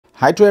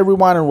Hi to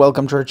everyone and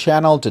welcome to our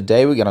channel.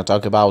 Today we're going to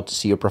talk about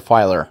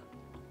SEOProfiler.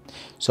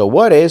 So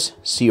what is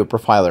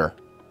SEOProfiler?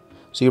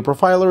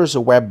 SEOProfiler is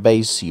a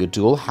web-based SEO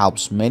tool,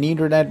 helps many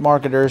internet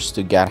marketers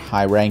to get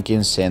high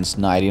rankings since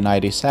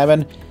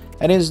 1997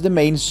 and is the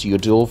main SEO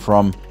tool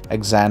from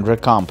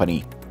Exandra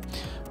company.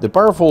 The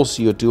powerful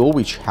SEO tool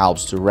which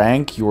helps to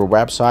rank your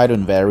website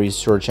on various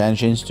search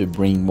engines to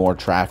bring more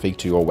traffic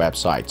to your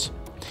websites.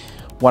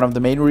 One of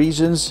the main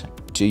reasons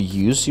to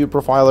use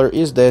SEOProfiler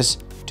is this: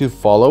 to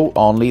follow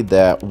only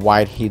the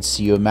white hit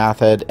SEO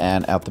method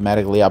and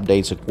automatically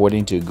updates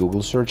according to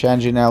Google search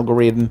engine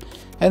algorithm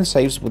and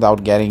saves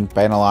without getting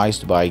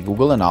penalized by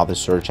Google and other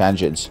search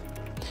engines.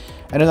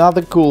 And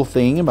another cool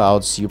thing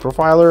about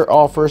SEOProfiler,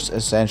 offers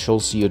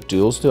essential SEO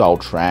tools to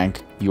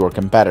outrank your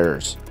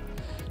competitors.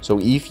 So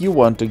if you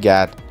want to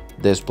get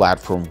this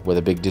platform with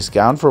a big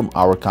discount from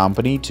our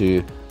company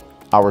to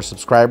our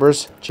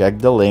subscribers, check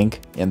the link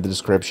in the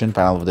description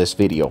panel of this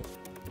video.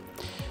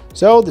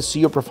 So the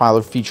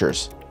SEOProfiler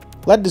features.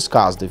 Let's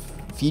discuss the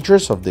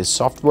features of this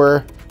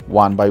software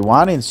one by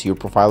one in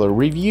SEOProfiler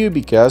review,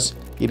 because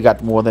it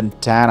got more than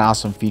 10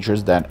 awesome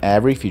features. Then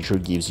every feature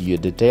gives you a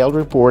detailed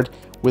report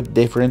with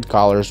different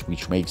colors,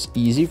 which makes it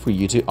easy for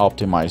you to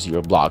optimize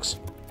your blogs.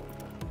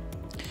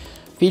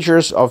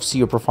 Features of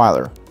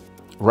SEOProfiler.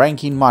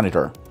 Ranking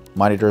Monitor.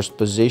 Monitors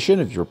position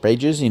of your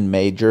pages in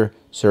major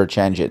search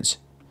engines.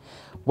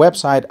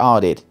 Website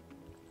Audit.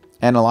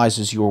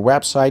 Analyzes your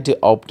website to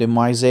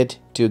optimize it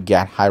to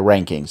get high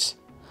rankings.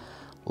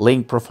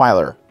 Link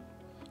Profiler.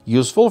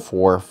 Useful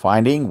for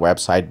finding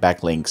website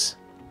backlinks.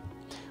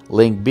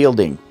 Link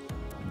Building.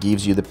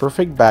 Gives you the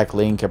perfect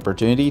backlink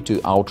opportunity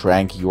to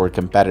outrank your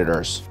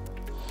competitors.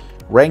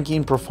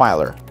 Ranking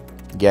Profiler.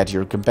 Get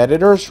your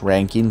competitors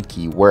ranking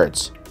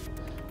keywords.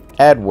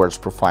 AdWords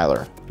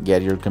Profiler.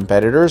 Get your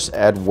competitors'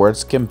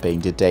 AdWords campaign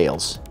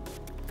details.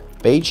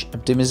 Page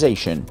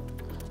Optimization.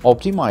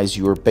 Optimize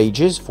your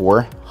pages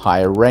for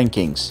higher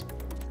rankings.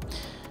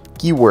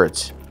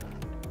 Keywords.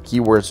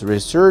 Keywords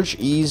research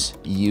is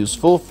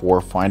useful for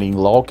finding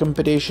low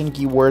competition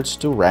keywords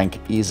to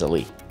rank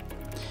easily.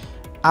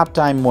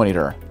 Uptime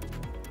Monitor.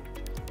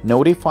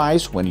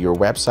 Notifies when your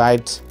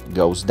website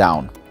goes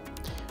down.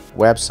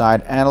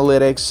 Website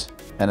Analytics.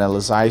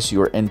 Analyzes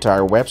your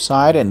entire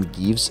website and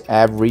gives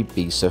every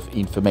piece of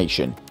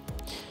information.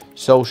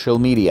 Social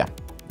Media.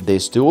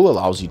 This tool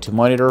allows you to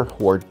monitor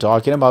who are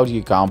talking about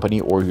your company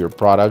or your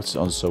products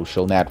on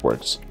social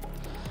networks.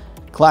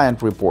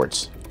 Client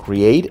Reports.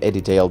 Create a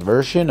detailed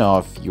version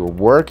of your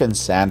work and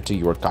send to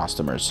your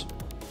customers.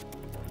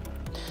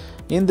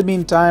 In the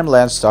meantime,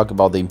 let's talk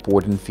about the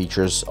important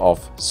features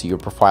of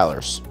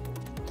SEOProfilers.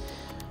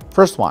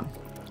 First one,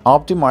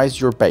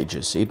 optimize your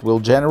pages. It will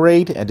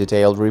generate a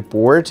detailed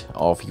report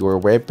of your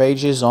web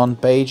pages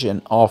on-page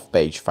and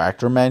off-page.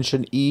 Factor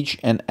mention each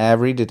and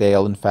every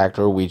detail and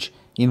factor which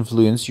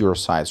influence your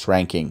site's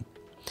ranking.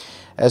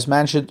 As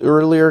mentioned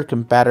earlier,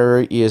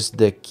 competitor is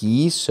the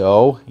key,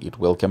 so it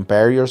will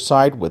compare your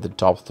site with the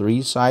top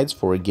 3 sites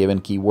for a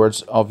given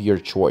keywords of your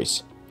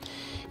choice.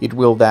 It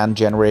will then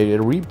generate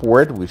a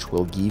report which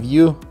will give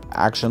you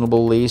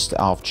actionable list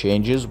of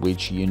changes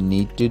which you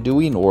need to do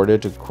in order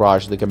to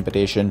crush the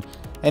competition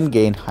and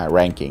gain high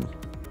ranking.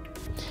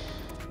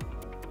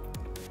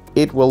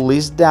 It will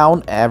list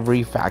down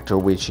every factor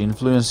which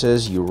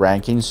influences your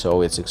ranking,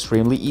 so it's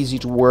extremely easy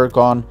to work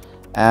on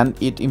and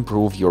it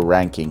improves your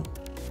ranking.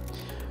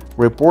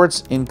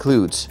 Reports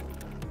includes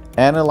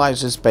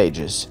analyzes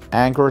pages,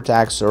 anchor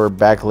tags or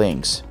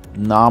backlinks,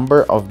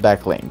 number of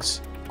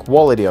backlinks,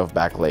 quality of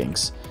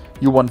backlinks.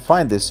 You won't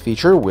find this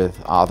feature with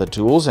other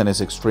tools and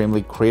is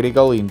extremely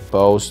critical in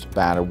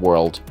post-banner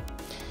world.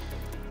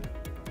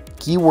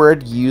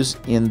 Keyword use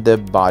in the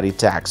body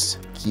text,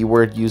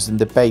 keyword use in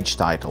the page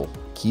title,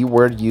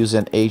 keyword use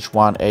in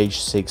H1,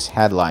 H6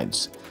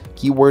 headlines,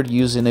 keyword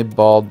use in a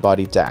bold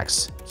body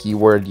text,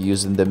 keyword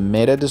use in the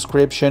meta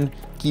description,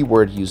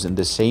 keyword use in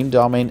the same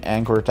domain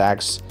anchor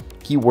tags,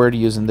 keyword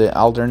use in the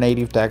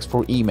alternative text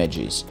for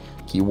images,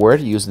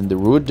 keyword use in the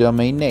root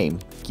domain name,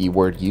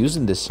 keyword use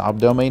in the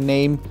subdomain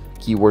name,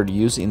 keyword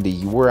use in the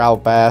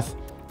URL path,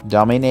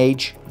 domain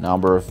age,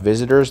 number of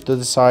visitors to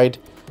the site,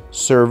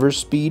 server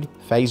speed,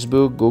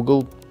 Facebook,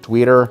 Google,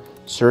 Twitter,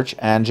 search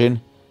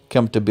engine,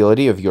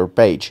 compatibility of your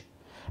page.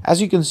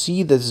 As you can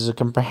see, this is a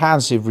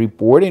comprehensive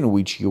report in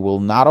which you will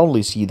not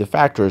only see the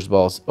factors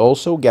but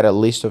also get a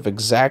list of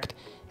exact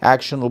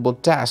actionable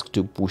tasks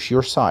to push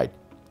your site.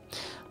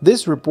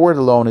 This report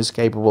alone is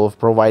capable of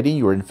providing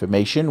you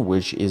information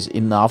which is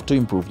enough to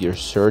improve your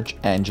search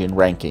engine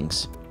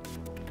rankings.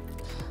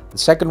 The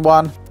second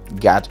one,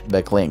 get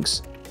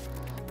backlinks.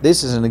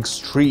 This is an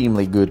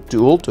extremely good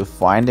tool to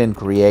find and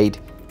create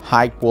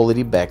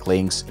high-quality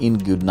backlinks in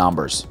good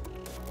numbers.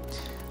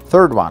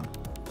 Third one,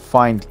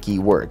 find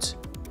keywords.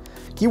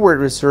 Keyword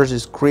research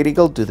is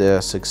critical to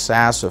the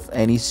success of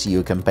any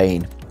SEO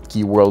campaign.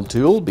 Keyword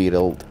tool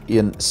built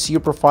in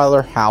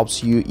SEOProfiler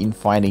helps you in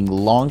finding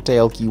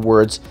long-tail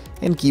keywords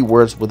and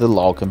keywords with a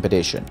low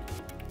competition.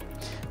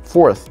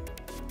 Fourth,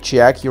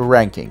 check your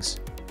rankings.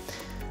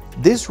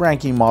 This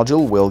ranking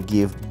module will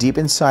give deep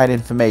inside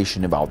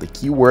information about the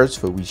keywords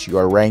for which you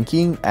are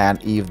ranking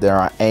and if there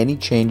are any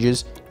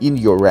changes in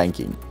your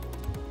ranking.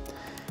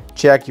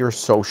 Check your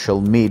social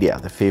media.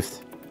 The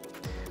fifth.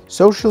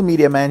 Social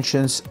media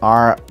mentions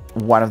are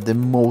one of the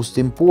most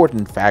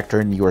important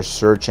factors in your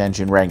search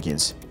engine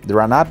rankings. There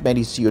are not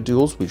many SEO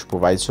tools which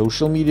provide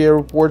social media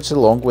reports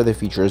along with the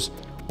features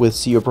which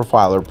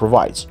SEOProfiler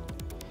provides.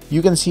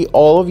 You can see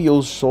all of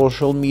your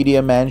social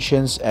media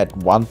mentions at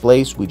one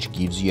place, which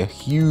gives you a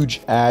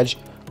huge edge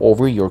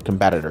over your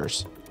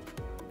competitors.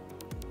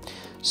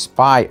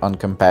 Spy on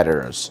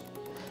competitors.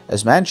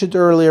 As mentioned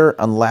earlier,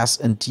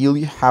 until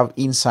you have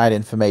inside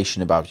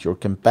information about your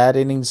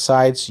competing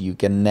sites, you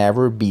can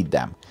never beat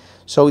them.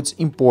 So it's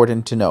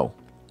important to know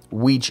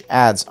which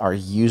ads are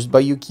used by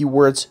your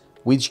keywords,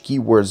 which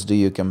keywords do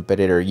your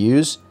competitor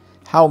use,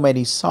 how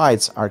many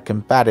sites are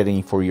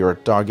competing for your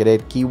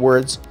targeted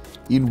keywords,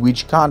 in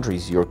which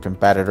countries your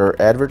competitor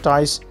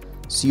advertise,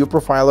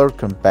 SEOProfiler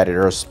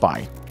competitor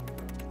spy.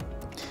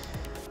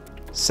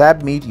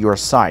 Submit your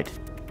site.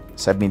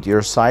 Submit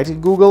your site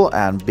in Google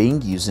and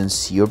Bing using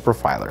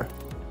SEOProfiler.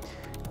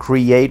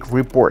 Create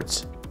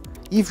reports.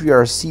 If you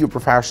are a SEO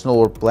professional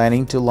or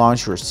planning to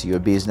launch your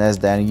SEO business,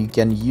 then you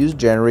can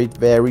generate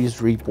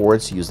various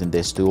reports using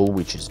this tool,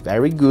 which is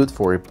very good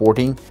for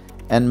reporting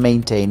and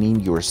maintaining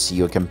your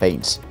SEO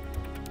campaigns.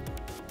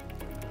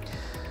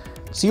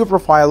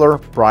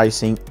 SEOProfiler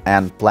pricing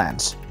and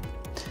plans.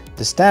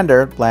 The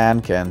standard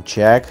plan can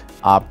check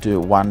up to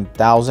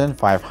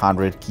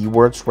 1,500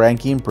 keywords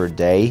ranking per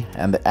day,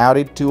 and the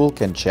audit tool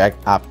can check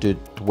up to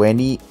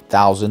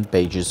 20,000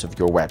 pages of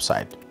your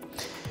website.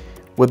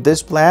 With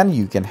this plan,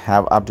 you can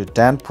have up to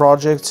 10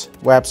 projects,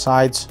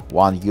 websites,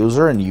 one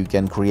user, and you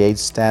can create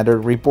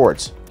standard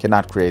reports.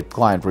 Cannot create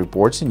client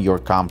reports in your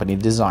company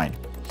design.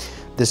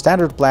 The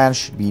standard plan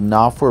should be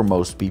enough for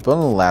most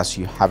people unless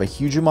you have a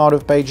huge amount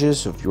of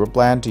pages of your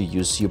plan to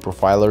use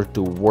SEOProfiler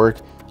to work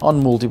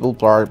on multiple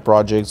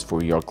projects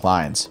for your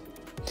clients.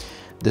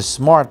 The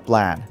Smart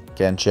plan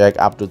can check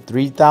up to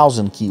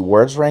 3,000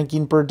 keywords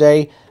ranking per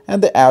day,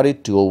 and the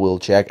audit tool will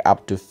check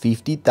up to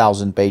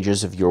 50,000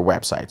 pages of your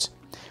websites.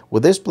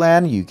 With this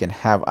plan, you can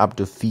have up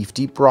to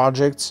 50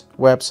 projects,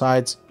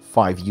 websites,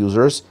 5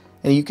 users,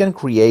 and you can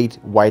create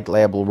white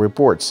label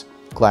reports,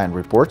 client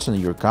reports on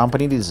your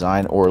company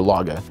design or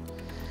logo.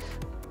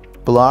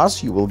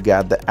 Plus, you will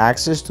get the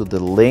access to the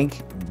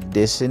link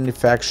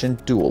disinfection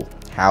tool.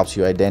 Helps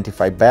you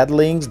identify bad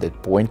links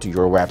that point to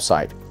your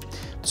website.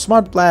 The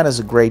Smart plan is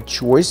a great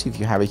choice if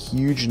you have a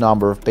huge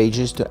number of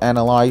pages to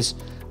analyze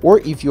or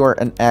if you are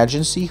an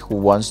agency who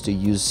wants to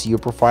use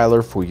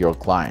SEOProfiler for your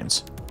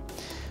clients.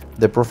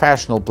 The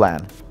Professional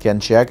plan can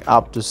check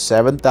up to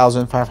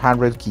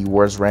 7,500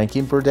 keywords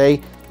ranking per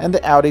day, and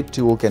the audit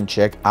tool can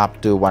check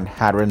up to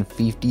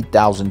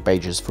 150,000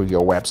 pages for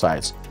your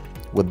websites.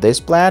 With this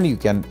plan, you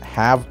can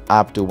have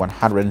up to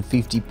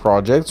 150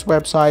 projects,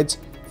 websites,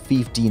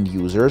 15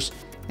 users,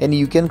 and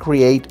you can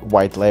create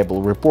white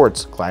label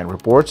reports, client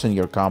reports on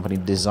your company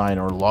design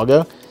or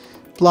logo.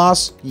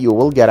 Plus, you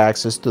will get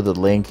access to the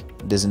link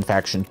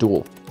disinfection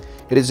tool.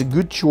 It is a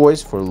good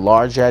choice for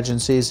large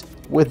agencies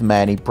with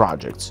many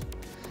projects.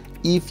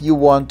 If you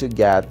want to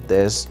get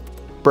this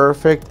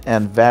perfect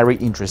and very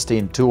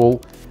interesting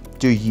tool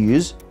to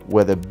use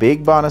with a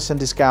big bonus and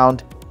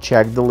discount,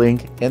 check the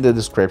link in the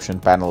description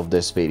panel of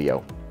this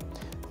video.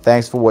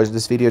 Thanks for watching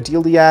this video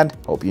till the end.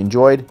 Hope you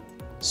enjoyed.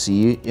 See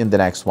you in the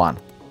next one.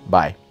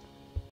 Bye.